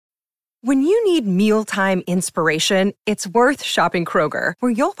When you need mealtime inspiration, it's worth shopping Kroger,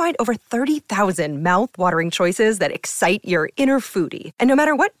 where you'll find over 30,000 mouth-watering choices that excite your inner foodie. And no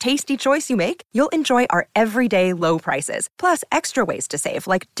matter what tasty choice you make, you'll enjoy our everyday low prices, plus extra ways to save,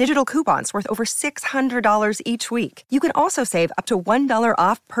 like digital coupons worth over $600 each week. You can also save up to $1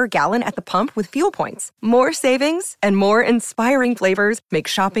 off per gallon at the pump with fuel points. More savings and more inspiring flavors make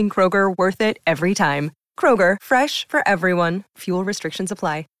shopping Kroger worth it every time. Kroger, fresh for everyone. Fuel restrictions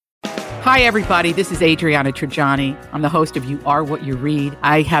apply. Hi, everybody. This is Adriana Trajani. I'm the host of You Are What You Read.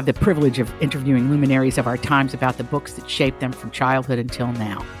 I have the privilege of interviewing luminaries of our times about the books that shaped them from childhood until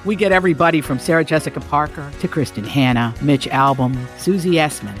now. We get everybody from Sarah Jessica Parker to Kristen Hanna, Mitch Albom, Susie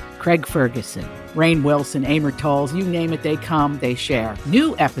Essman, Craig Ferguson, Rainn Wilson, Amor Tolls, you name it, they come, they share.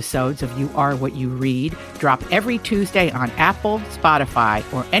 New episodes of You Are What You Read drop every Tuesday on Apple, Spotify,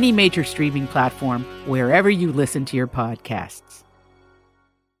 or any major streaming platform wherever you listen to your podcasts.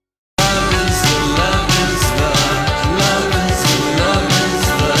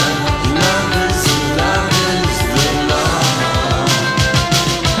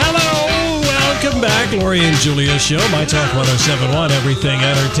 Lori and Julia Show, My Talk 107.1, Everything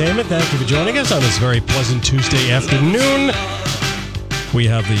Entertainment. Thank you for joining us on this very pleasant Tuesday afternoon. We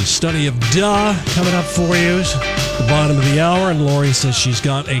have the study of duh coming up for you at the bottom of the hour, and Lori says she's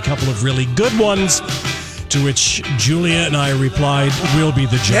got a couple of really good ones, to which Julia and I replied, we'll be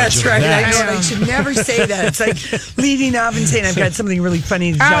the judge. That's right. That. I know. I should never say that. It's like leading off and saying I've got something really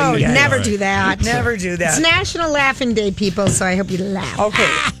funny to tell you guys. Never do that. Never do that. It's National Laughing Day, people, so I hope you laugh. Okay.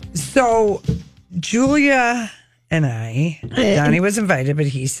 So Julia and I, Donnie was invited, but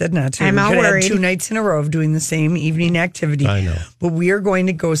he said not to. I'm all worried. Had 2 nights in a row of doing the same evening activity. I know. But we are going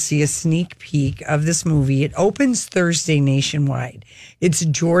to go see a sneak peek of this movie. It opens Thursday nationwide. It's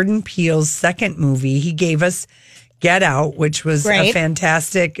Jordan Peele's second movie. He gave us Get Out, which was a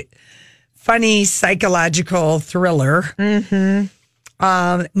fantastic, funny, psychological thriller. Mm-hmm.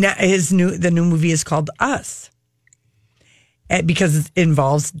 Now the new movie is called Us. Because it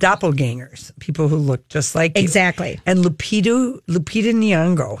involves doppelgangers, people who look just like you. Exactly. And Lupita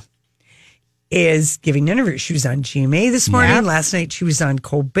Nyong'o is giving interviews. She was on GMA this morning. Yep. Last night she was on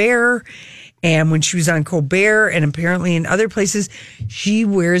Colbert. And when she was on Colbert and apparently in other places, she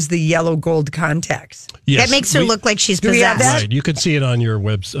wears the yellow gold contacts. Yes. That makes her look like she's possessed. We have that? Right. You can see it on your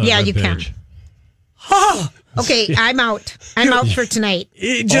website. Yeah, you can. Oh, okay, I'm out. I'm out for tonight.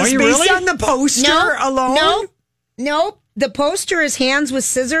 Just based on the poster alone? Nope. The poster is hands with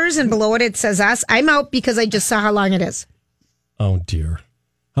scissors, and below it says Us. I'm out because I just saw how long it is. Oh, dear.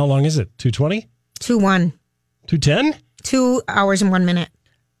 How long is it? 2:20? 2:01. 2:10? 2 hours and 1 minute.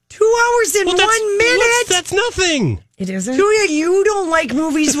 2 hours and 1 minute? That's nothing. It isn't? Julia, you don't like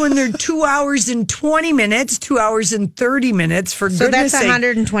movies when they're 2 hours and 20 minutes, 2 hours and 30 minutes, for so goodness that's sake.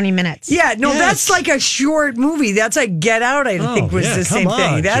 120 minutes. Yeah, no, that's like a short movie. That's like Get Out, I think, was the same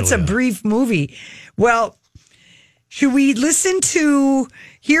thing. That's Julia. a brief movie. Well, should we listen to,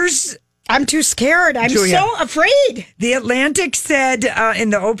 I'm too scared. I'm Julia, so afraid. The Atlantic said in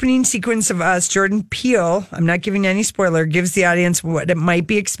the opening sequence of Us, Jordan Peele, I'm not giving any spoiler, gives the audience what it might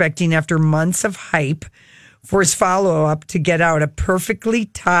be expecting after months of hype for his follow-up to Get Out, a perfectly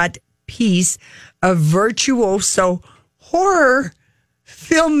taught piece of virtuoso horror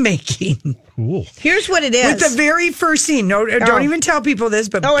filmmaking. Cool. Here's what it is. With the very first scene. No, don't even tell people this,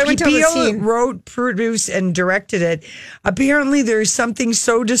 but I went to the Peele scene. wrote, produced, and directed it. Apparently, there's something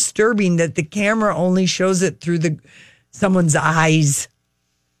so disturbing that the camera only shows it through someone's eyes.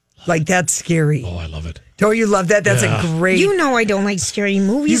 Like, that's scary. Oh, I love it. Don't you love that? That's a great... You know I don't like scary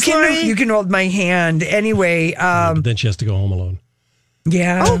movies, You can hold my hand. Anyway. But then she has to go home alone.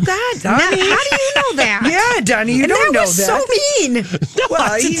 Yeah. Oh, God. Donnie. How do you know that? Yeah, Donnie, you don't know that. So mean.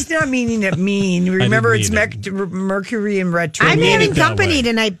 Well, he's not meaning it mean. Remember, it's Mercury in retro. I'm having company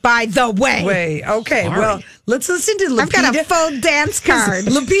tonight, by the way. Okay, Sorry. Well, let's listen to Lupita. I've got a full dance card.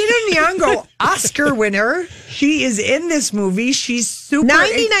 Lupita Nyong'o, Oscar winner. She is in this movie. She's super...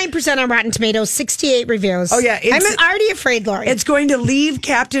 99% on Rotten Tomatoes, 68 reviews. Oh, yeah. I'm already afraid, Lori. It's going to leave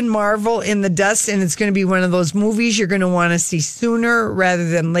Captain Marvel in the dust, and it's going to be one of those movies you're going to want to see sooner rather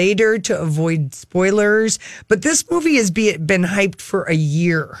than later to avoid spoilers. But this movie has been hyped for a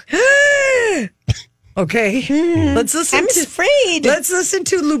year. Okay, let's listen. I'm afraid. Let's listen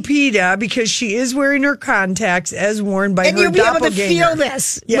to Lupita because she is wearing her contacts as worn by her doppelganger. And you'll be able to feel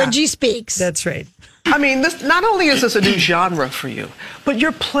this when she speaks. That's right. I mean, not only is this a new genre for you, but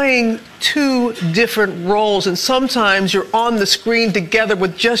you're playing two different roles, and sometimes you're on the screen together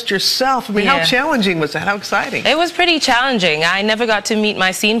with just yourself. I mean, how challenging was that? How exciting? It was pretty challenging. I never got to meet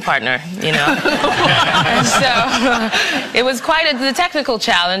my scene partner, you know. And so it was quite a technical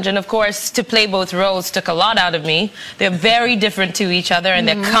challenge, and of course, to play both roles took a lot out of me. They're very different to each other, and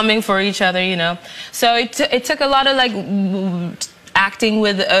they're coming for each other, you know. So it took a lot of, like, acting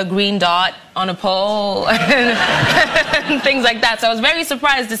with a green dot on a pole and things like that. So I was very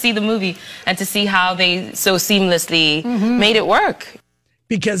surprised to see the movie and to see how they so seamlessly made it work.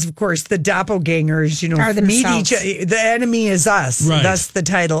 Because, of course, the doppelgangers, you know, meet each other. The enemy is us. Right. Thus the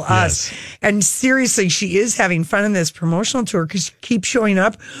title, Us. And seriously, she is having fun in this promotional tour because she keeps showing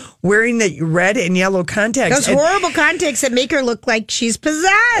up wearing the red and yellow contacts. Those horrible contacts that make her look like she's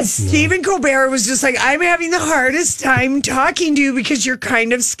possessed. Stephen Colbert was just like, I'm having the hardest time talking to you because you're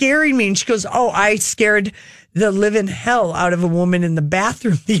kind of scaring me. And she goes, oh, I scared the living hell out of a woman in the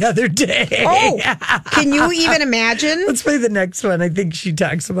bathroom the other day. Oh, can you even imagine? Let's play the next one. I think she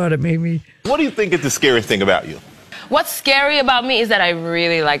talks about it maybe. What do you think is the scariest thing about you? What's scary about me is that I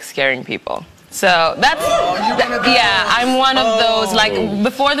really like scaring people. So that's, I'm one of those, like,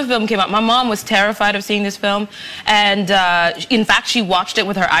 before the film came out, my mom was terrified of seeing this film. And in fact, she watched it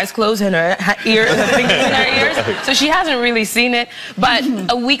with her eyes closed and her fingers in her ears. So she hasn't really seen it. But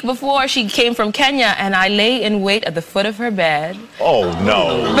a week before, she came from Kenya and I lay in wait at the foot of her bed. Oh,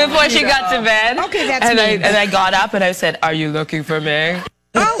 no. Before she got to bed. Okay, that's and me. I got up and I said, are you looking for me?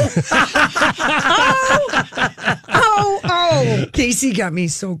 Oh. Casey got me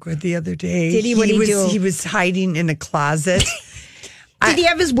so good the other day. Did he? What did he do? He was hiding in a closet. Did he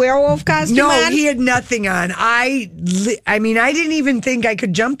have his werewolf costume on? No, he had nothing on. I mean, I didn't even think I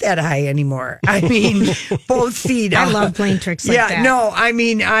could jump that high anymore. I mean, both feet. I love playing tricks like that. Yeah, no, I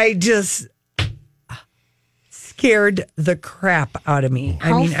mean, I just scared the crap out of me.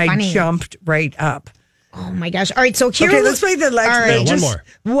 How funny. I jumped right up. Oh my gosh! All right, so here. Okay, let's play the next. Right. One more.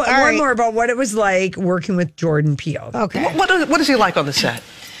 One more about what it was like working with Jordan Peele. Okay. What is he like on the set?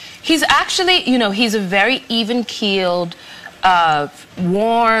 He's actually, you know, he's a very even-keeled,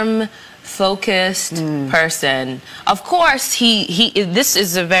 warm, focused person. Of course, this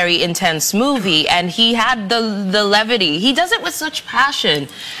is a very intense movie, and he had the levity. He does it with such passion,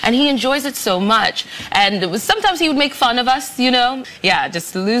 and he enjoys it so much. And sometimes he would make fun of us, you know? Yeah,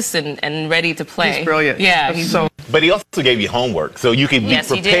 just loose and ready to play. He's brilliant. Yeah. But he also gave you homework, so you could be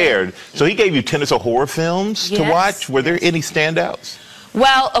prepared. So he gave you 10 or so horror films to watch. Were there any standouts?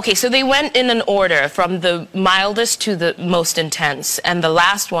 Well, okay, so they went in an order from the mildest to the most intense, and the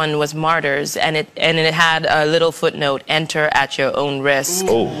last one was Martyrs, and it had a little footnote, enter at your own risk.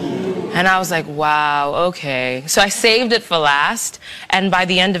 Oh. And I was like, wow, okay. So I saved it for last, and by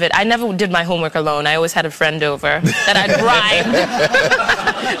the end of it, I never did my homework alone. I always had a friend over that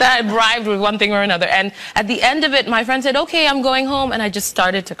I bribed with one thing or another. And at the end of it, my friend said, okay, I'm going home, and I just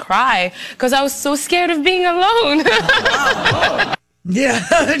started to cry because I was so scared of being alone. Yeah,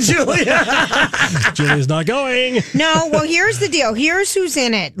 Julia. Julia's not going. No, well, here's the deal. Here's who's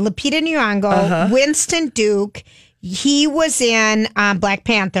in it. Lupita Nyong'o, Winston Duke. He was in Black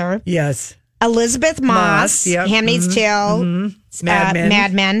Panther. Yes. Elizabeth Moss, Handmaid's Tale,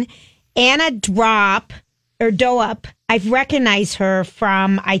 Mad Men. Anna Doep. I've recognized her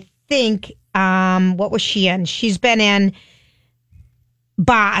from, I think, what was she in? She's been in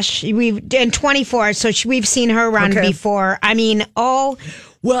Bosch. We've in 24, so we've seen her around before. I mean,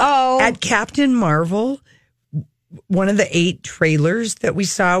 at Captain Marvel, one of the 8 trailers that we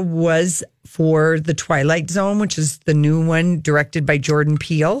saw was for The Twilight Zone, which is the new one directed by Jordan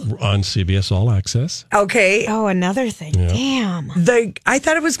Peele on CBS All Access. Okay. Oh, another thing. Yeah. Damn. I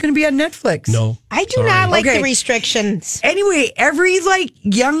thought it was going to be on Netflix. No, I do not like the restrictions. Anyway, every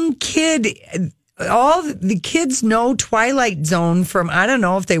young kid. All the kids know Twilight Zone from, I don't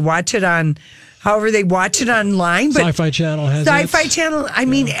know if they watch it on, however they watch it online. But Sci-Fi Channel has Sci-Fi Channel. I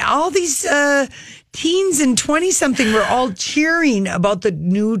mean, all these teens and 20-something were all cheering about the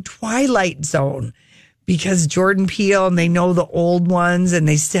new Twilight Zone because Jordan Peele, and they know the old ones, and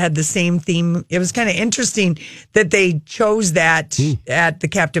they had the same theme. It was kind of interesting that they chose that at the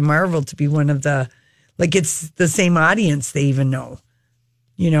Captain Marvel to be one of the, it's the same audience they even know.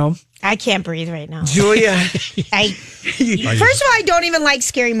 I can't breathe right now. Julia. First of all, I don't even like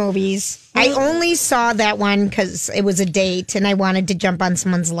scary movies. I only saw that one because it was a date and I wanted to jump on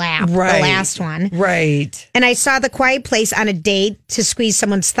someone's lap. Right. The last one. Right. And I saw The Quiet Place on a date to squeeze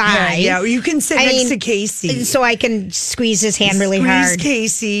someone's thigh. Yeah, you can sit next to Casey. So I can squeeze his hand really hard. Squeeze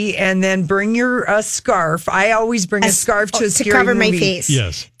Casey and then bring your scarf. I always bring a scarf to a scary cover movie. my face.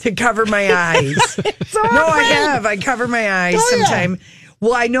 Yes. To cover my eyes. I have. I cover my eyes sometime. Yeah.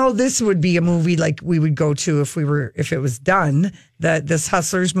 Well, I know this would be a movie like we would go to if it was done. This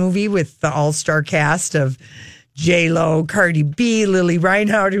Hustlers movie with the all-star cast of J-Lo, Cardi B, Lily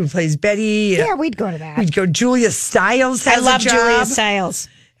Reinhart, who plays Betty. Yeah, we'd go to that. We'd go. Julia Stiles has a job. I love Julia Stiles.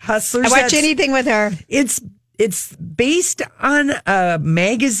 Hustlers. I watch anything with her. It's based on a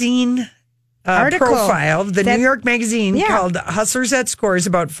magazine profile, the New York Magazine, called Hustlers at Scores,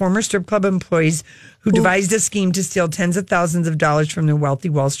 about former strip club employees who devised a scheme to steal tens of thousands of dollars from their wealthy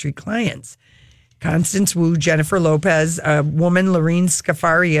Wall Street clients. Constance Wu, Jennifer Lopez, a woman, Lorene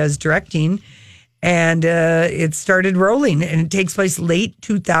Scafaria, is directing, and it started rolling, and it takes place late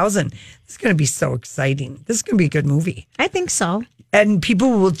 2000. This is going to be so exciting. This is going to be a good movie. I think so. And people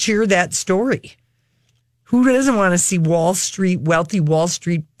will cheer that story. Who doesn't want to see wealthy Wall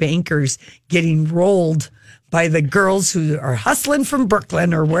Street bankers getting rolled by the girls who are hustling from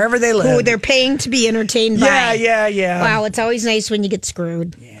Brooklyn or wherever they live? Who they're paying to be entertained by. Yeah. Wow, it's always nice when you get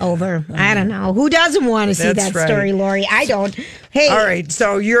screwed over. I don't know. Who doesn't want to see that story, Lori? I don't. Hey. All right,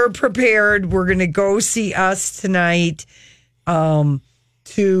 so you're prepared. We're going to go see Us tonight for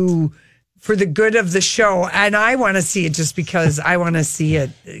the good of the show. And I want to see it just because I want to see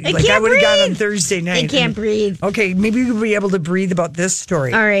it. Like I would have gone on Thursday night. I can't breathe. Okay, maybe we'll be able to breathe about this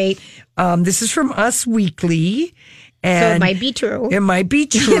story. All right. This is from Us Weekly. And so it might be true. It might be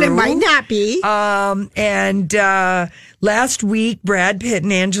true. And it might not be. Last week, Brad Pitt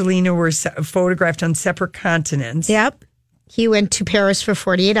and Angelina were photographed on separate continents. Yep. He went to Paris for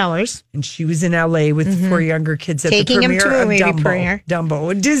 48 hours. And she was in L.A. with 4 younger kids at the premiere of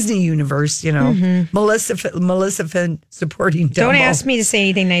Dumbo, a Disney universe, Melissa supporting Dumbo. Don't ask me to say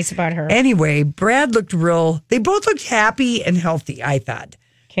anything nice about her. Anyway, Brad looked they both looked happy and healthy, I thought.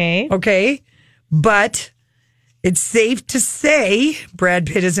 Okay. But it's safe to say Brad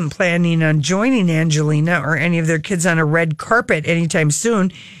Pitt isn't planning on joining Angelina or any of their kids on a red carpet anytime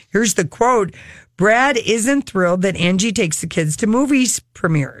soon. Here's the quote. Brad isn't thrilled that Angie takes the kids to movies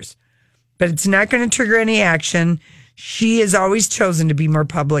premieres, but it's not going to trigger any action. She has always chosen to be more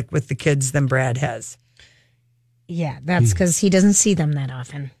public with the kids than Brad has. Yeah, that's because he doesn't see them that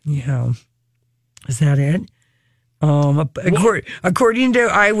often. Yeah. Is that it? According to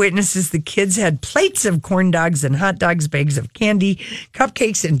eyewitnesses, the kids had plates of corn dogs and hot dogs, bags of candy,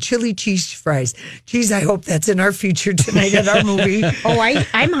 cupcakes, and chili cheese fries. Geez, I hope that's in our future tonight at our movie.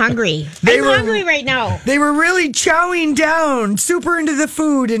 I'm hungry. I'm hungry right now. They were really chowing down, super into the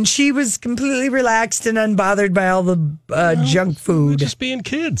food, and she was completely relaxed and unbothered by all the junk food. Just being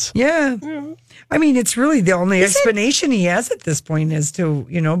kids. Yeah. I mean, it's really the only explanation he has at this point as to,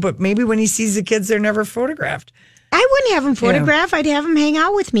 but maybe when he sees the kids, they're never photographed. I wouldn't have him photograph. I'd have him hang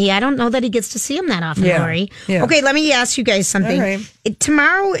out with me. I don't know that he gets to see him that often, Lori. Yeah. Okay, let me ask you guys something. Right.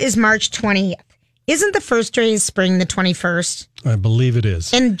 Tomorrow is March 20th. Isn't the first day of spring the 21st? I believe it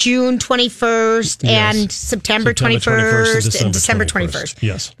is. And June 21st and September 21st and December 21st.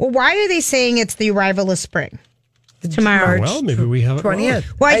 Yes. Well, why are they saying it's the arrival of spring? Tomorrow. Well, maybe we have it 20th.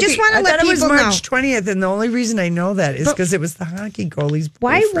 Well, I just want to let people know. I thought it was March 20th, and the only reason I know that is because it was the hockey goalie's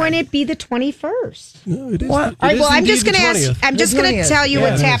boyfriend. Why wouldn't it be the 21st? No, it is. All right, well, I'm just going to ask. I'm just going to tell you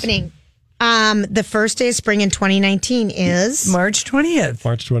what's happening. The first day of spring in 2019 is March 20th.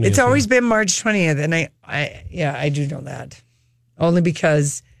 March 20th. It's always been March 20th, and I do know that only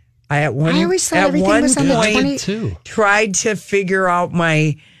because I always thought everything was on the 20th. Tried to figure out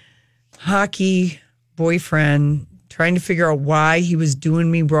my hockey boyfriend, trying to figure out why he was doing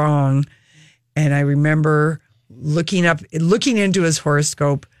me wrong. And I remember looking into his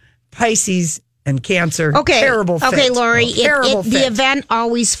horoscope, Pisces and Cancer. Okay. Terrible fit. Okay, Lori, the event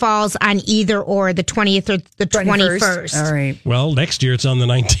always falls on either or the 20th or the 21st. All right. Well, next year it's on the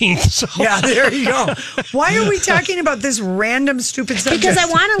 19th. So. Yeah, there you go. Why are we talking about this random stupid subject? Because I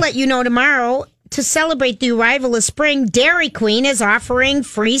want to let you know tomorrow, to celebrate the arrival of spring, Dairy Queen is offering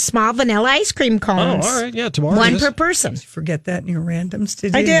free small vanilla ice cream cones. Oh, all right. Yeah, tomorrow. One per person. Did you forget that in your randoms,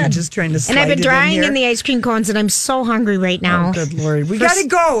 did you? I did. You're just trying to slide and I've been drying in the ice cream cones, and I'm so hungry right now. Oh, good Lord. We got to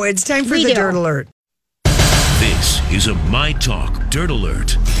go. It's time for the Dirt Alert. This is a My Talk Dirt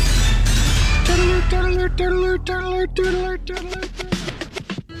Alert.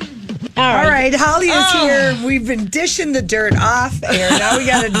 All right, Holly is here. We've been dishing the dirt off air. Now we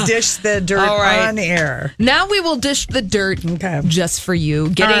got to dish the dirt on air. Now we will dish the dirt just for you,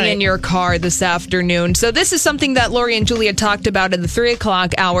 getting in your car this afternoon. So this is something that Lori and Julia talked about in the 3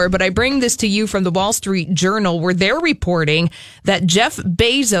 o'clock hour, but I bring this to you from the Wall Street Journal, where they're reporting that Jeff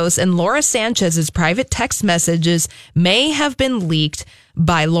Bezos and Laura Sanchez's private text messages may have been leaked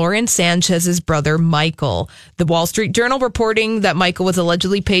by Lauren Sanchez's brother, Michael. The Wall Street Journal reporting that Michael was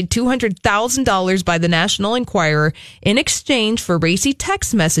allegedly paid $200,000 by the National Enquirer in exchange for racy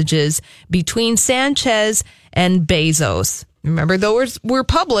text messages between Sanchez and Bezos. Remember, those were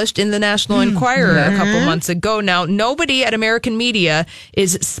published in the National Enquirer a couple months ago. Now, nobody at American media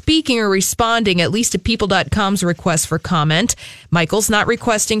is speaking or responding, at least to People.com's request for comment. Michael's not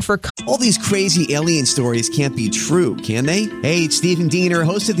requesting for All these crazy alien stories can't be true, can they? Hey, it's Stephen Diener,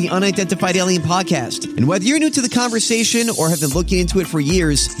 host of the Unidentified Alien Podcast. And whether you're new to the conversation or have been looking into it for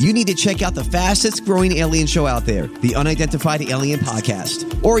years, you need to check out the fastest growing alien show out there, the Unidentified Alien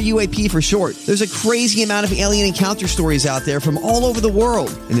Podcast, or UAP for short. There's a crazy amount of alien encounter stories out there from all over the world.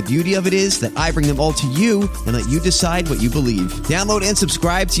 And the beauty of it is that I bring them all to you and let you decide what you believe. Download and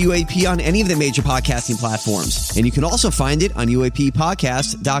subscribe to UAP on any of the major podcasting platforms. And you can also find it on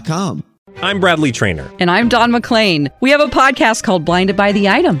UAPpodcast.com. I'm Bradley Trainer. And I'm Don McClain. We have a podcast called Blinded by the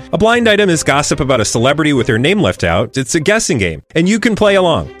Item. A blind item is gossip about a celebrity with their name left out. It's a guessing game, and you can play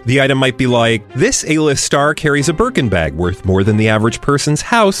along. The item might be like, this A-list star carries a Birkin bag worth more than the average person's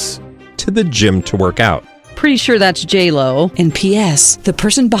house to the gym to work out. Pretty sure that's J-Lo. And P.S. the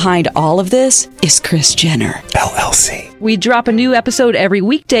person behind all of this is Kris Jenner, LLC. We drop a new episode every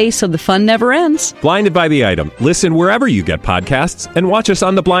weekday so the fun never ends. Blinded by the Item. Listen wherever you get podcasts and watch us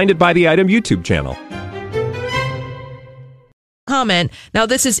on the Blinded by the Item YouTube channel. Comment. Now,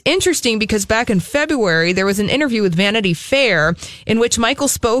 this is interesting because back in February, there was an interview with Vanity Fair in which Michael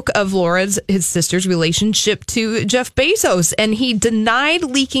spoke of his sister's relationship to Jeff Bezos, and he denied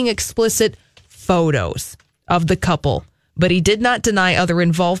leaking explicit photos of the couple, but he did not deny other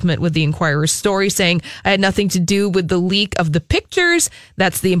involvement with the Enquirer's story, saying, I had nothing to do with the leak of the pictures.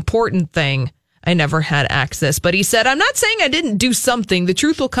 That's the important thing. I never had access. But he said, I'm not saying I didn't do something. The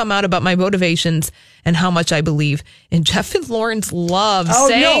truth will come out about my motivations and how much I believe in Jeff and Lauren's love,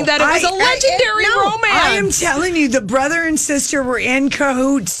 saying that it was a legendary romance. I am telling you, the brother and sister were in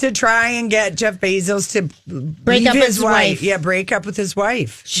cahoots to try and get Jeff Bezos to break up with his wife. Yeah, break up with his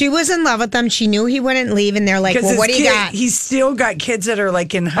wife. She was in love with him. She knew he wouldn't leave, and they're like, well, what do you got? He's still got kids that are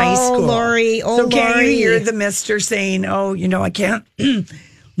like in high school. Lori, so can't you hear the mister saying, I can't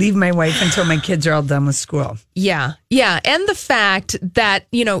leave my wife until my kids are all done with school. Yeah. And the fact that,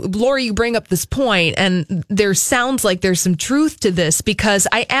 Lori, you bring up this point, and there sounds like there's some truth to this, because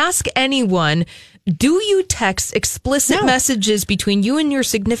I ask anyone, do you text explicit messages between you and your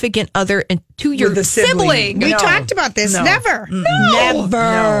significant other and to your sibling? We talked about this. No. Never.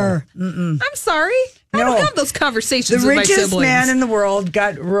 Never. I'm sorry. I don't have those conversations with my siblings. The richest man in the world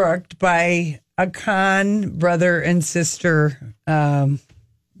got rooked by a con brother and sister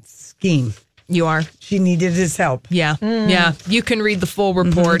scheme. You are. She needed his help. Yeah. Yeah. You can read the full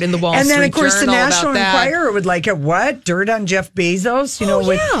report in the Wall Street Journal. And then, of course, the National about Enquirer would like it. What? Dirt on Jeff Bezos?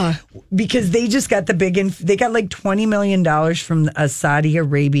 Because they just got they got like $20 million from a Saudi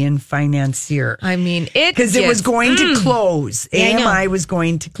Arabian financier. I mean, because it was going to close. AMI was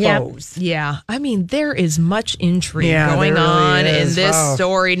going to close. Yep. Yeah. I mean, there is much intrigue going on in this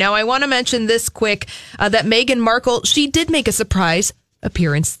story. Now, I want to mention this quick, that Meghan Markle, she did make a surprise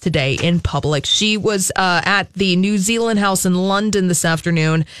appearance today in public. She was at the New Zealand House in London this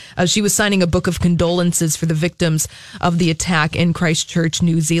afternoon. She was signing a book of condolences for the victims of the attack in Christchurch,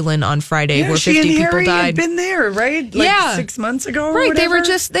 New Zealand on Friday, where 50 people Harry died. Had been there, right? Like 6 months ago, right? They were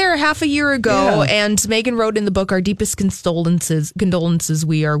just there half a year ago, and Meghan wrote in the book, "Our deepest condolences.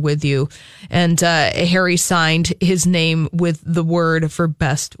 We are with you." And Harry signed his name with the word for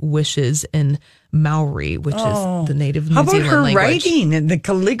best wishes in Maori, which is the native New Zealand language. How about her writing and the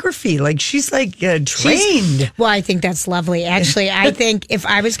calligraphy? Like, she's like trained. Well, I think that's lovely. Actually, I think if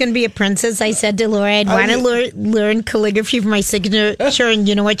I was going to be a princess, I said to Laura, I'd want to learn calligraphy for my signature. And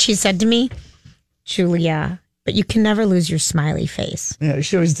you know what she said to me? Julia, but you can never lose your smiley face. Yeah,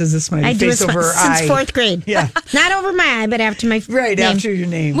 she always does a smiley face over her eye. Since fourth grade. Yeah. Not over my eye, but after my name. After your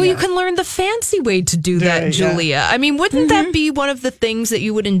name. Well, you can learn the fancy way to do that, Julia. I mean, wouldn't that be one of the things that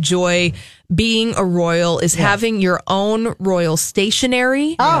you would enjoy being a royal, is having your own royal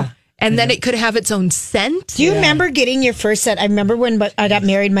stationery? And then it could have its own scent. Do you remember getting your first set? I remember when I got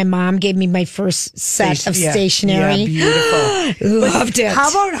married, my mom gave me my first set of stationery. Yeah, beautiful. Loved it. How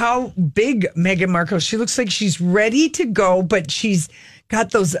about how big Meghan Markle? She looks like she's ready to go, but she's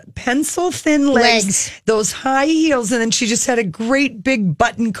got those pencil thin legs, those high heels, and then she just had a great big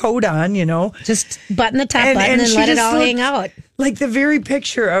button coat on, Just button the top button and let it all hang out. Like the very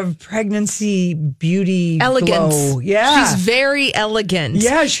picture of pregnancy, beauty, elegance. Glow. Yeah. She's very elegant.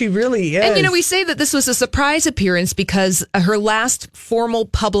 Yeah, she really is. And, we say that this was a surprise appearance because her last formal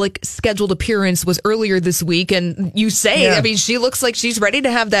public scheduled appearance was earlier this week. And you say, she looks like she's ready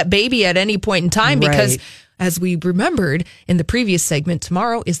to have that baby at any point in time because, as we remembered in the previous segment,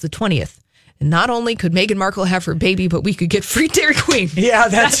 tomorrow is the 20th. And not only could Meghan Markle have her baby, but we could get free Dairy Queen. Yeah,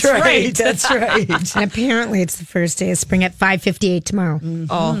 that's right. That's right. And apparently it's the first day of spring at 5:58 tomorrow. Mm-hmm.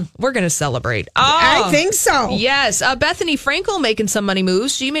 Oh, we're going to celebrate. Oh, I think so. Yes. Bethany Frankel making some money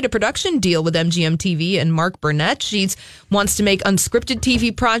moves. She made a production deal with MGM TV and Mark Burnett. She wants to make unscripted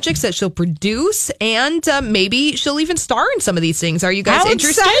TV projects that she'll produce, and maybe she'll even star in some of these things. Are you guys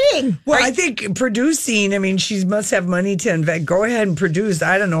interested? Exciting. Well, I think producing, she must have money to invest. Go ahead and produce.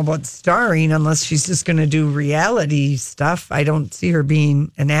 I don't know about starring. Unless she's just going to do reality stuff. I don't see her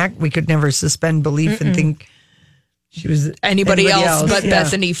being an act. We could never suspend belief and think she was anybody else but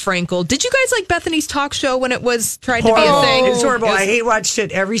Bethany Frankel. Did you guys like Bethany's talk show when it was tried to be a thing? It was horrible. I watched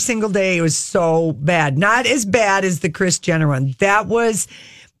it every single day. It was so bad. Not as bad as the Kris Jenner one. That was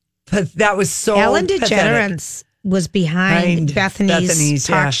so Ellen DeGeneres was behind Bethany's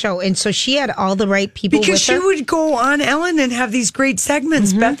talk show. And so she had all the right people with her. Because she would go on Ellen and have these great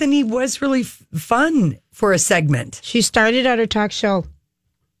segments. Bethany was really fun for a segment. She started out her talk show.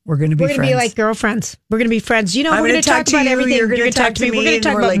 We're going to be friends. We're going to be like girlfriends. We're going to be friends. We're going to talk about everything. You're going to talk to me. We're going to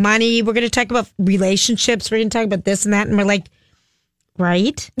talk about money. We're going to talk about relationships. We're going to talk about this and that. And we're like,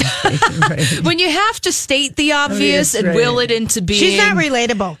 right? When you have to state the obvious and will it into being. She's not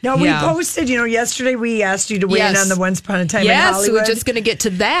relatable. No, we posted, yesterday we asked you to weigh in on the Once Upon a Time in Hollywood. Yes, we're just going to get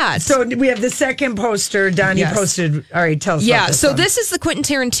to that. So we have the second poster. Donnie posted. All right, tell us about this one. This is the Quentin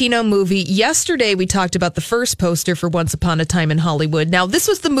Tarantino movie. Yesterday we talked about the first poster for Once Upon a Time in Hollywood. Now, this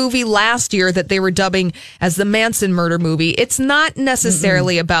was the movie last year that they were dubbing as the Manson murder movie. It's not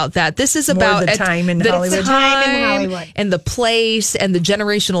necessarily about that. This is about the time in Hollywood. And the place and the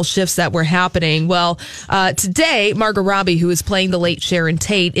generational shifts that were happening. Well, today, Margot Robbie, who is playing the late Sharon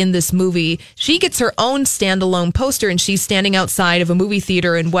Tate in this movie, she gets her own standalone poster, and she's standing outside of a movie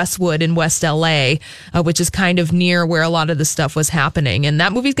theater in Westwood in West LA, which is kind of near where a lot of the stuff was happening. And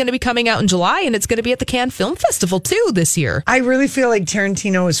that movie's going to be coming out in July, and it's going to be at the Cannes Film Festival, too, this year. I really feel like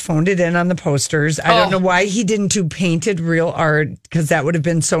Tarantino has phoned it in on the posters. I don't know why he didn't do painted real art, because that would have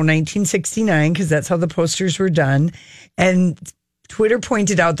been so 1969, because that's how the posters were done. And Twitter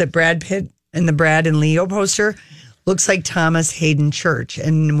pointed out that Brad Pitt and the Brad and Leo poster looks like Thomas Hayden Church.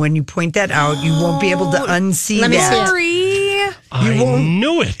 And when you point that out, you won't be able to unsee that. Sorry. I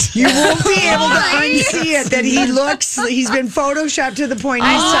knew it. You won't be able to unsee it. That he's been photoshopped to the point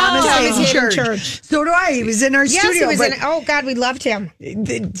he's Thomas Hayden Church. So do I. He was in our studio. Oh, God, we loved him.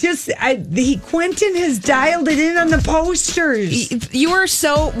 Quentin has dialed it in on the posters. You are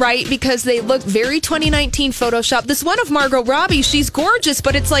so right, because they look very 2019 Photoshop. This one of Margot Robbie, she's gorgeous,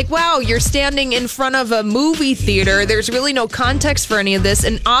 but it's like, wow, you're standing in front of a movie theater. There's really no context for any of this.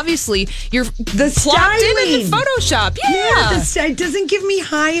 And obviously, you're plopped in the Photoshop. Yeah. It doesn't give me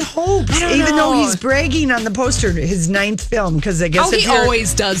high hopes, even though he's bragging on the poster, his 9th film, because I guess he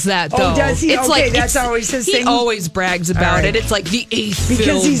always does that, though. Oh, does he? Okay, that's always his thing. He always brags about it. It's like the 8th film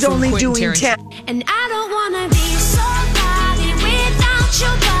because he's only doing 10. And I don't want to be somebody without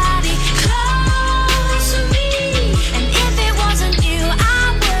your body close to me. And if it wasn't you,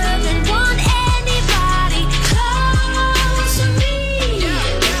 I wouldn't want anybody close to me.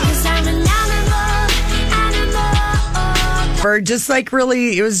 'Cause I'm an animal. Or just like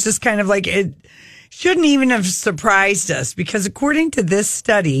really, it was just kind of like, it shouldn't even have surprised us, because according to this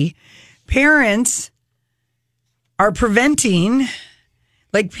study, parents are preventing,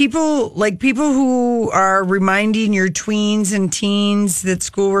 people who are reminding your tweens and teens that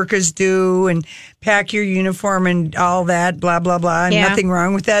schoolworkers do and pack your uniform and all that, blah, blah, blah. And nothing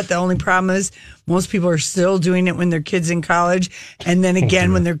wrong with that. The only problem is most people are still doing it when their kids in college, and then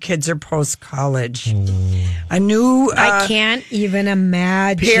again when their kids are post-college. I can't even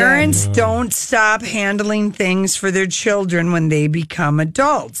imagine. Parents don't stop handling things for their children when they become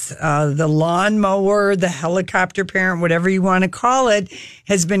adults. The lawnmower, the helicopter parent, whatever you want to call it,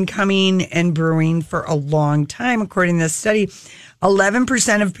 has been coming and brewing for a long time. According to this study,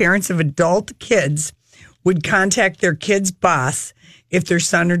 11% of parents of adult kids would contact their kid's boss if their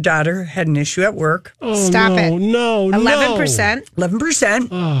son or daughter had an issue at work. Stop it. No. 11%? 11%.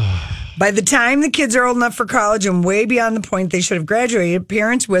 By the time the kids are old enough for college and way beyond the point they should have graduated,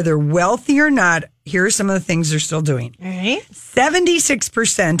 parents, whether wealthy or not, here are some of the things they're still doing. All right.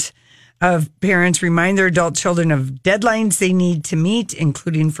 76% of parents remind their adult children of deadlines they need to meet,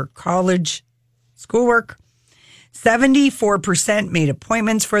 including for college schoolwork. 74% made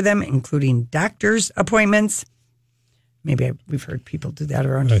appointments for them, including doctor's appointments. Maybe we've heard people do that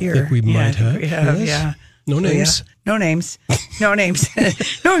around here. I think we might have. We have, yes. yeah. No names. No names. No names.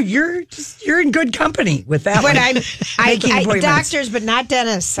 No, you're in good company with that But one. I doctors, but not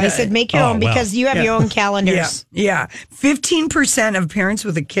dentists. I said make your own because you have your own calendars. Yeah. 15% of parents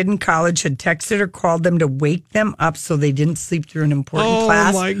with a kid in college had texted or called them to wake them up so they didn't sleep through an important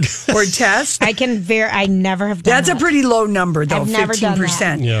class or test. I never have done That's that. a pretty low number, though. I've never 15%. done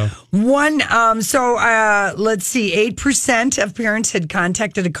that. Yeah. Let's see. 8% of parents had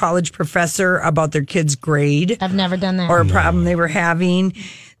contacted a college professor about their kid's grade. I've never done that. Or a problem they were having.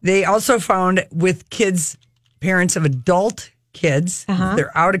 They also found with parents of adult kids,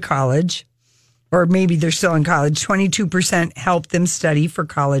 they're out of college, or maybe they're still in college, 22% helped them study for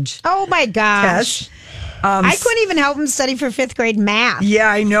college. Oh my gosh. Tests. I couldn't even help them study for 5th grade math. Yeah,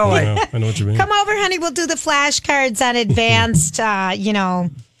 I know it. I know what you mean. Come over, honey. We'll do the flashcards on advanced, Well,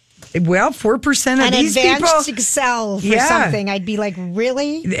 4% of these people. advanced Excel for something. I'd be like,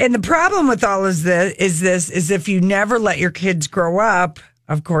 really? And the problem with all of this is if you never let your kids grow up,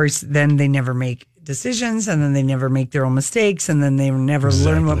 of course, then they never make decisions, and then they never make their own mistakes, and then they never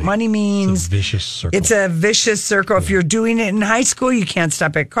learn what money means. It's a vicious circle. It's a vicious circle. If you're doing it in high school, you can't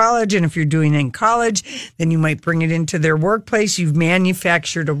stop at college. And if you're doing it in college, then you might bring it into their workplace. You've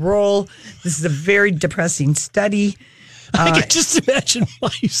manufactured a role. This is a very depressing study. I can just imagine my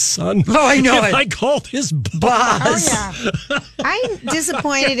son. Oh, I know if it. I called his boss. Oh, yeah. I'm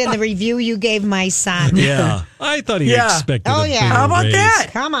disappointed in the review you gave my son. Yeah. I thought he expected a bigger How about raise.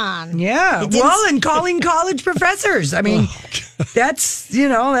 that? Come on. Yeah. Well, and calling college professors. I mean, that's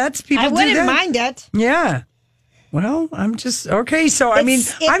people I do wouldn't that. mind it. Yeah. Well, I'm just okay. So,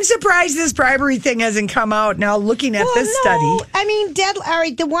 I'm surprised this bribery thing hasn't come out now. Looking at this study, I mean, all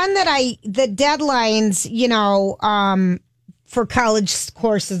right, the one that the deadlines, for college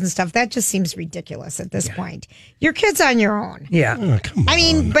courses and stuff, that just seems ridiculous at this point. Your kid's on your own. Yeah. Oh, come on. I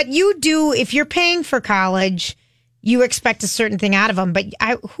mean, but you do, if you're paying for college, you expect a certain thing out of them. But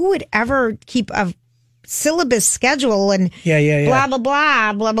who would ever keep a syllabus schedule and blah, blah,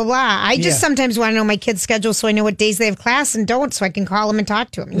 blah, blah, blah, blah. I just sometimes want to know my kid's schedule so I know what days they have class and don't, so I can call them and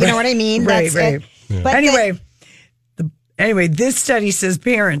talk to them. You know what I mean? Right. It. Yeah. But anyway, this study says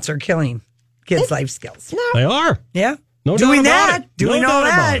parents are killing kids' life skills. No. They are. Yeah. No doing doubt about that. it. Doing No all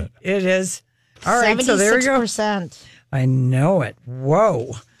doubt that. about It is. All right. So there we go. 76%. I know it.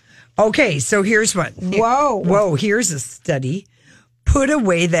 Whoa. Okay. So here's one. Whoa. Here's a study. Put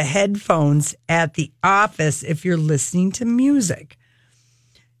away the headphones at the office if you're listening to music.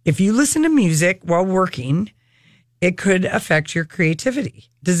 If you listen to music while working, it could affect your creativity.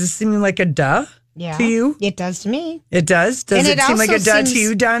 Does this seem like a duh to you? It does to me. It does? Does it seem like a duh to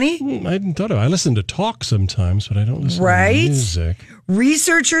you, Donnie? I hadn't thought of it. I listen to talk sometimes, but I don't listen to music.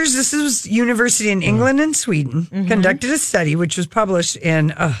 Researchers, this is university in England and Sweden, conducted a study which was published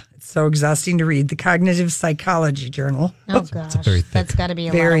in, it's so exhausting to read, the Cognitive Psychology Journal. Oh, gosh. That's got to be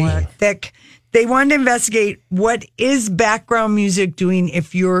a Very lot of work. thick. They wanted to investigate what is background music doing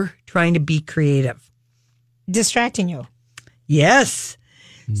if you're trying to be creative. Distracting you. Yes.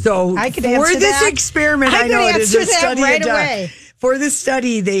 So I could for answer this that. experiment, I I know could it is a answer that study right done. away. For this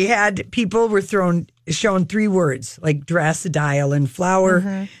study, they had people were shown 3 words like dress, dial, and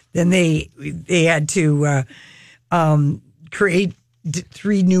flower. Then they had to create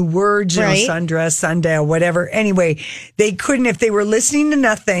 3 new words, sundress, sundial, whatever. Anyway, they couldn't, if they were listening to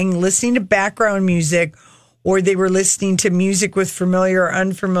nothing, listening to background music, or they were listening to music with familiar or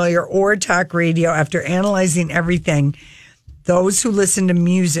unfamiliar or talk radio, after analyzing everything, those who listened to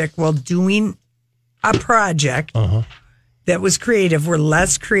music while doing a project that was creative were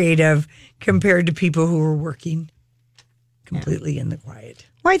less creative compared to people who were working completely in the quiet.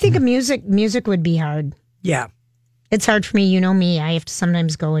 Well, I think music would be hard. Yeah. It's hard for me. You know me. I have to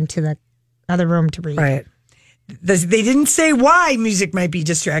sometimes go into the other room to read. Right. They didn't say why music might be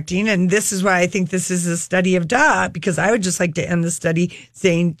distracting, and this is why I think this is a study of duh, because I would just like to end the study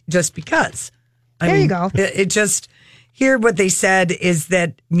saying just because. There you go. It just, here what they said is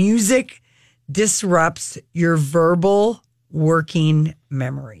that music disrupts your verbal working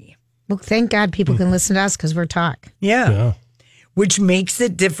memory. Well, thank God people can listen to us because we're talk. Yeah. Which makes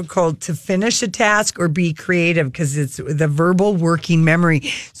it difficult to finish a task or be creative because it's the verbal working memory.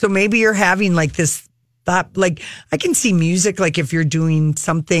 So maybe you're having like this thought, like, I can see music, like if you're doing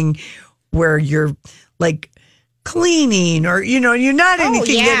something where you're like cleaning or, you're not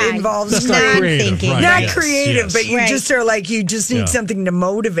anything that involves not thinking. Right. Not Yes, creative, yes. but you just are like, you just need something to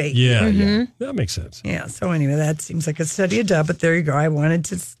motivate. Yeah, that makes sense. Yeah. So anyway, that seems like a study of duh, but there you go. I wanted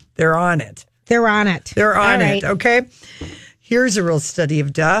to, they're on it. They're on it. They're on All it. right. Okay. Here's a real study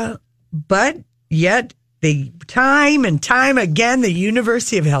of duh, but yet the time and time again, the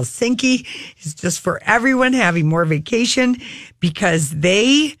University of Helsinki is just for everyone having more vacation because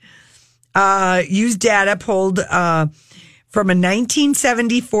they use data pulled from a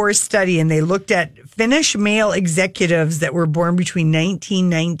 1974 study, and they looked at Finnish male executives that were born between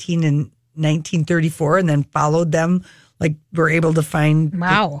 1919 and 1934, and then followed them. Like, we're able to find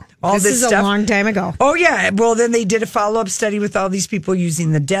Wow. all this is stuff. a long time ago. Oh, yeah. Well, then they did a follow-up study with all these people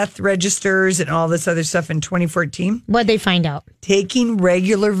using the death registers and all this other stuff in 2014. What'd they find out? Taking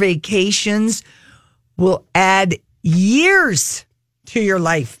regular vacations will add years to your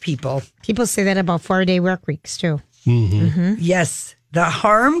life, people. People say that about 4-day work weeks, too. Yes. The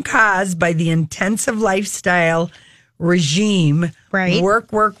harm caused by the intensive lifestyle regime, Right. work,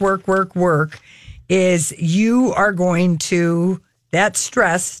 is you are going to, that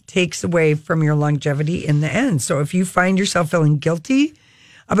stress takes away from your longevity in the end. So if you find yourself feeling guilty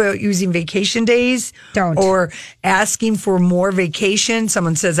about using vacation days, Don't. or asking for more vacation,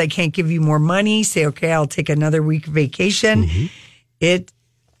 someone says, I can't give you more money, say, okay, I'll take another week of vacation. It's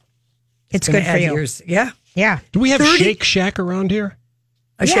It's gonna good for add you. years. Yeah. Yeah. Do we have Shake Shack around here?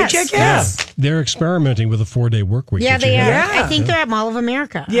 A Shake Shack, yes. They're experimenting with a 4-day work week. Yeah, Did you they hear are. that? I think they're at Mall of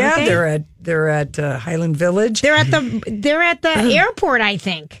America. Yeah, aren't they? they're at Highland Village. They're at the airport, I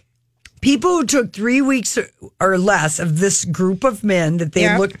think. People who took 3 weeks or less of this group of men that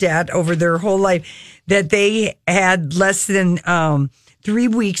they looked at over their whole life, that they had less than 3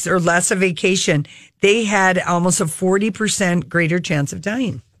 weeks or less of vacation, they had almost a 40% greater chance of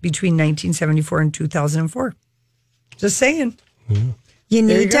dying between 1974 and 2004. Just saying. You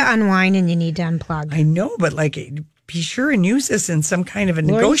need to unwind and you need to unplug. I know, but like, be sure and use this in some kind of a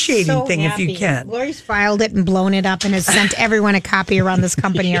negotiating thing if you can. Lori's filed it and blown it up and has sent everyone a copy around this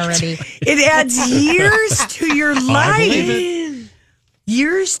company already. It adds years to your life.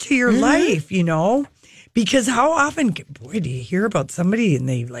 Years to your life, because how often, boy, do you hear about somebody and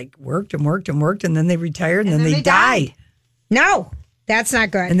they like worked and then they retired and then they die. No, that's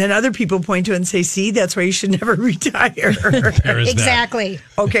not good. And then other people point to it and say, see, that's why you should never retire. Exactly.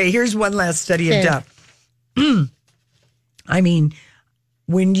 Okay, here's one last study of death. I mean,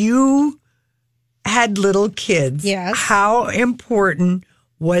 when you had little kids, how important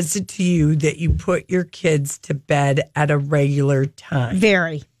was it to you that you put your kids to bed at a regular time?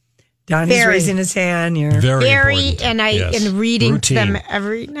 Very. Donnie's raising his hand. You're very and reading to them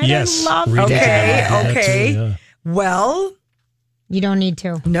every night. Yes. I love that. Okay. Well, you don't need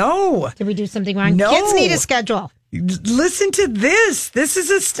to. No. Did we do something wrong? No. Kids need a schedule. Listen to this. This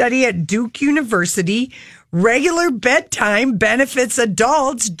is a study at Duke University. Regular bedtime benefits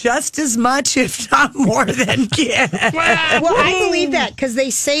adults just as much, if not more, than kids. Well, I believe that because they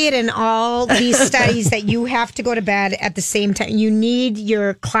say it in all these studies that you have to go to bed at the same time. You need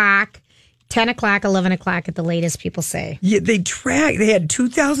your clock, 10 o'clock, 11 o'clock at the latest, people say. Yeah, they had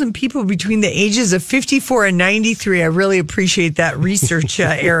 2,000 people between the ages of 54 and 93. I really appreciate that research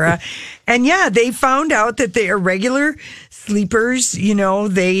era. And yeah, they found out that they are regular sleepers.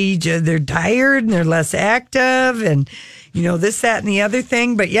 They're tired and they're less active and, this, that, and the other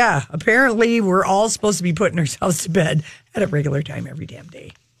thing. But yeah, apparently we're all supposed to be putting ourselves to bed at a regular time every damn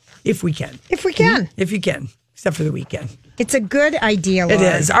day. If we can. If we can. If you can. Except for the weekend. It's a good idea, Laura.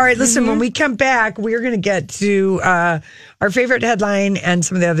 It is. All right, listen, when we come back, we're going to get to our favorite headline and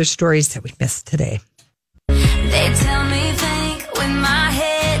some of the other stories that we missed today. They tell me think with my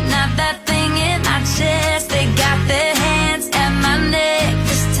head, not that thing in my chest. They got their hands at my neck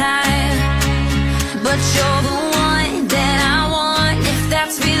this time. But you're the one that I want. If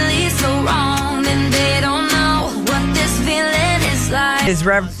that's really so wrong, then they don't know what this feeling is like. Is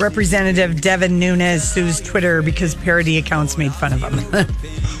Representative Devin Nunes sues Twitter because parody accounts made fun of him.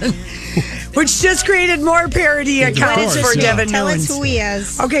 Which just created more parody accounts for Devin Nunes. Tell us who he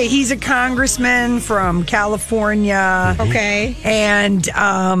is. Okay, he's a congressman from California. Okay. And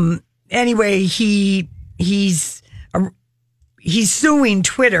anyway, he's suing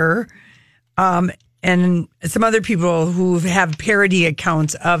Twitter and some other people who have parody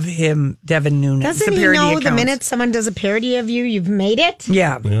accounts of him, Devin Nunes. Doesn't he know the minute someone does a parody of you, you've made it?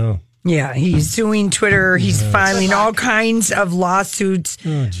 Yeah. Yeah, he's suing Twitter. He's filing all kinds of lawsuits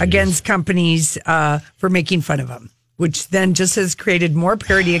against companies for making fun of him, which then just has created more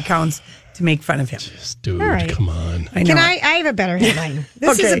parody accounts to make fun of him. Dude, All right. come on. I know. I have a better headline.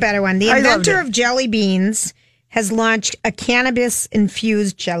 This is a better one. The inventor of jelly beans has launched a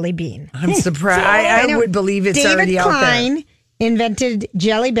cannabis-infused jelly bean. I'm surprised. I would believe it's already out there. David Klein invented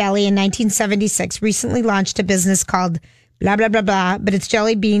Jelly Belly in 1976, recently launched a business called blah, blah, blah, blah, but it's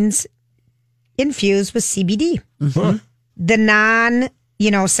jelly beans infused with CBD. Mm-hmm.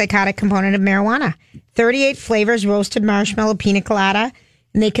 The psychotic component of marijuana. 38 flavors, roasted marshmallow, pina colada,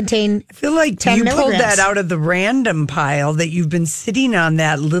 and they contain I feel like 10 you pulled milligrams. that out of the random pile that you've been sitting on,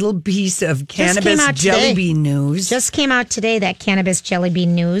 that little piece of cannabis jelly bean news. Just came out today, that cannabis jelly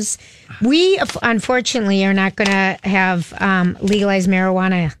bean news. We, unfortunately, are not going to have legalized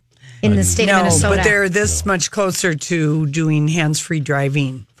marijuana in the state of Minnesota. But they're this much closer to doing hands-free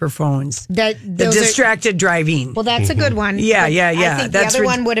driving for phones. The distracted driving. Well, that's a good one. Yeah, But yeah. I think the other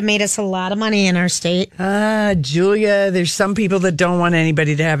one would have made us a lot of money in our state. Julia, there's some people that don't want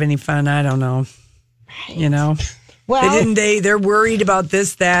anybody to have any fun. I don't know. Right. You know? Well, they're worried about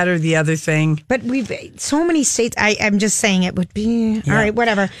this, that, or the other thing. But we've so many states. I'm just saying it would be all right.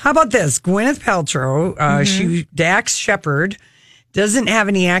 Whatever. How about this? Gwyneth Paltrow, Dax Shepard doesn't have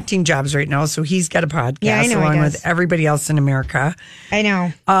any acting jobs right now, so he's got a podcast along with everybody else in America. I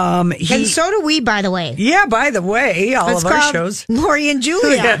know. And so do we, by the way. Yeah, by the way, all of our shows. Lori and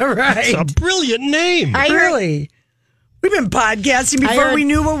Julia. Yeah, right. It's a brilliant name. We've been podcasting before we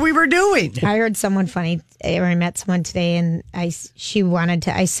knew what we were doing. I heard someone funny. I met someone today, and I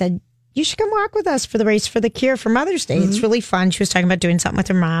said, you should come walk with us for the Race for the Cure for Mother's Day. It's really fun. She was talking about doing something with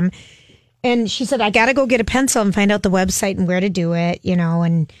her mom. And she said, I got to go get a pencil and find out the website and where to do it,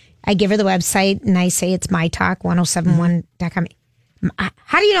 and I give her the website and I say it's mytalk1071.com.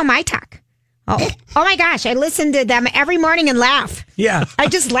 How do you know My Talk? Oh my gosh. I listen to them every morning and laugh. Yeah. I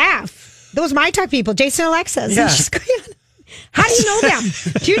just laugh. Those My Talk people, Jason Alexis. Yeah. And she's going on. How do you know them?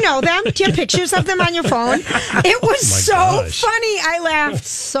 Do you know them? Do you have pictures of them on your phone? It was so funny. I laughed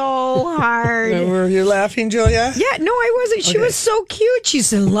so hard. Were you laughing, Julia? Yeah, no, I wasn't. She was so cute.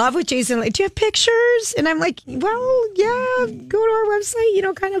 She's in love with Jason. Like, do you have pictures? And I'm like, well, yeah, go to our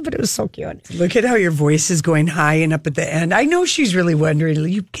website, kind of. But it was so cute. Look at how your voice is going high and up at the end. I know she's really wondering.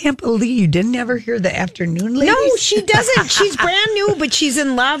 You can't believe you didn't ever hear the afternoon ladies. No, she doesn't. She's brand new, but she's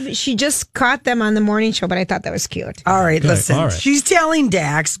in love. She just caught them on the morning show, but I thought that was cute. All right, listen. All right. She's telling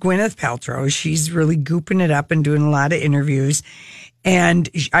Dax, Gwyneth Paltrow, she's really gooping it up and doing a lot of interviews. And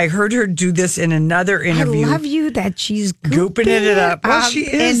I heard her do this in another interview. I love you that she's gooping it up. Well, she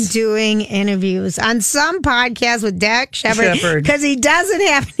is. And doing interviews on some podcast with Dax Shepard because he doesn't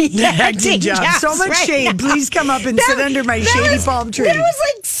have any acting jobs. So much shade. Please come up and sit under my shady palm tree. There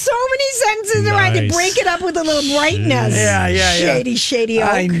was like so many sentences where I had to break it up with a little brightness. Yeah. Shady oak.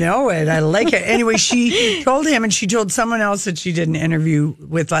 I know it. I like it. Anyway, she told him and she told someone else that she did an interview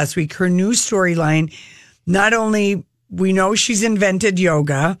with last week. Her new storyline, not only... We know she's invented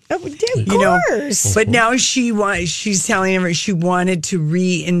yoga. Of course. But now she's telling him she wanted to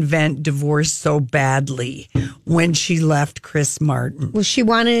reinvent divorce so badly when she left Chris Martin. Well, she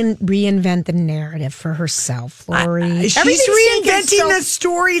wanted to reinvent the narrative for herself, Lori. She's reinventing the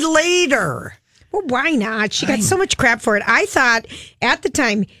story later. Well, why not? She got so much crap for it. I thought at the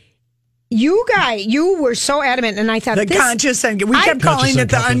time... You were so adamant, and I thought we kept calling it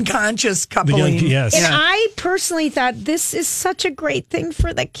the unconscious coupling. Yes. And I personally thought this is such a great thing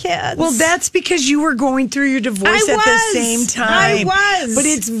for the kids. Well, that's because you were going through your divorce at the same time. I was. But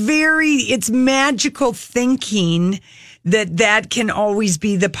it's magical thinking that can always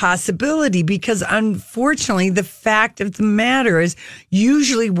be the possibility because unfortunately the fact of the matter is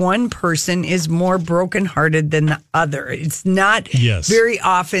usually one person is more brokenhearted than the other. It's not very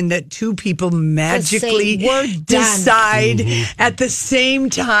often that two people magically decide at the same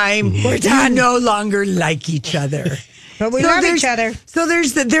time we no longer like each other. But we love each other. So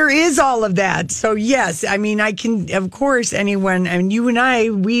there is all of that. So yes, I mean, I can, of course, anyone, and you and I,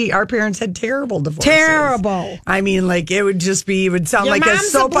 our parents had terrible divorces. Terrible. I mean, like it would sound Your like a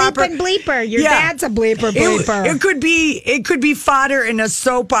soap opera. Your mom's a bleeper. Your dad's a bleeper. It could be fodder in a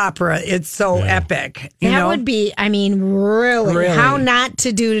soap opera. It's so epic. That would be, I mean, really, how not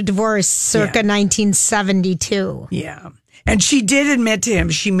to do a divorce circa 1972. Yeah. And she did admit to him,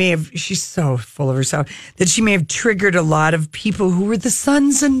 she's so full of herself, that she may have triggered a lot of people who were the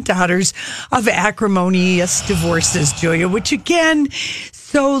sons and daughters of acrimonious divorces, Julia, which again,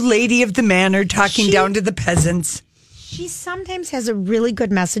 so lady of the manor, talking down to the peasants. She sometimes has a really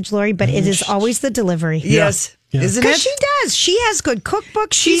good message, Lori, but it is always the delivery. Yes. Isn't it? Because she does. She has good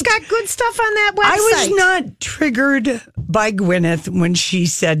cookbooks. She's got good stuff on that website. I was not triggered by Gwyneth when she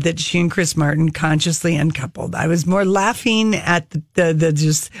said that she and Chris Martin consciously uncoupled. I was more laughing at the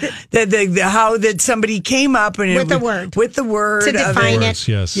how that somebody came up and with the word to define it.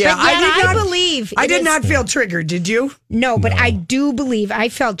 Yes. Yeah, but yet I believe. I did not feel triggered. Did you? No, but I do believe. I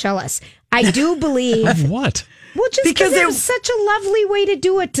felt jealous. I do believe. Of what? Well, just because it was such a lovely way to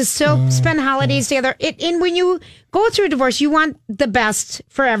do it, to still spend holidays together. And when you go through a divorce, you want the best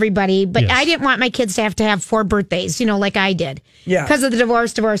for everybody. But I didn't want my kids to have 4 birthdays, like I did. Yeah. Because of the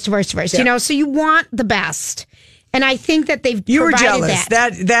divorce. Yeah. So you want the best. And I think that they've You were provided jealous.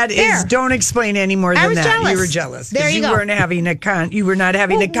 that. That is. Don't explain any more than that. Jealous. You were jealous. There you go. Weren't having you were not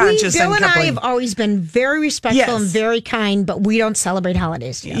having a conscious Bill and I uncoupling. have always been very respectful and very kind, but we don't celebrate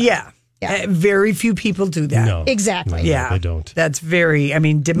holidays together. Yeah. Very few people do that. No. Exactly. No, they don't. That's very,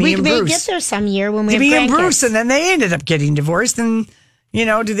 Demi we and may Bruce. get there some year when we Demi have and grandkids. Bruce, and then they ended up getting divorced. And,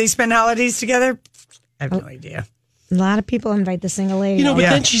 do they spend holidays together? I have no idea. A lot of people invite the single lady. But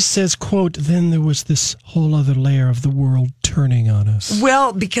then she says, quote, then there was this whole other layer of the world turning on us.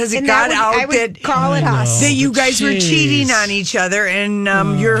 Well, because it got out that you guys were cheating on each other. And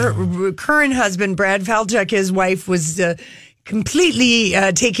your current husband, Brad Falchuk, his wife was completely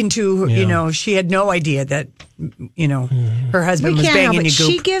taken to, she had no idea that, her husband was banging a goop.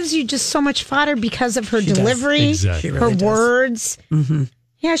 She gives you just so much fodder because of her delivery, her words. Mm-hmm.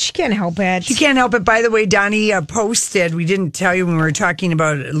 Yeah, she can't help it. She can't help it. By the way, Donnie posted, we didn't tell you when we were talking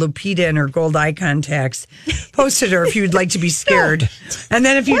about Lupita and her gold eye contacts, posted her if you'd like to be scared. And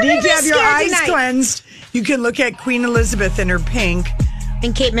then if you need to have your eyes cleansed, you can look at Queen Elizabeth in her pink.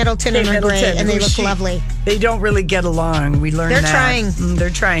 And Kate Middleton in her gray, and they look lovely. They don't really get along. We learned that. They're trying. They're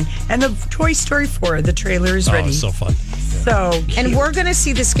trying. And the Toy Story 4, the trailer is ready. Oh, so fun. So cute. And we're going to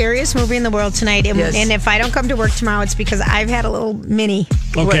see the scariest movie in the world tonight. And, and if I don't come to work tomorrow, it's because I've had a little mini.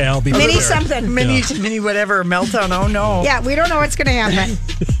 Okay, I'll be mini prepared. something. Mini whatever, meltdown. Oh, no. Yeah, we don't know what's going to happen.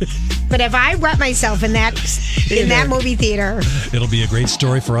 But if I wet myself in that movie theater. It'll be a great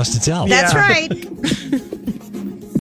story for us to tell. That's right.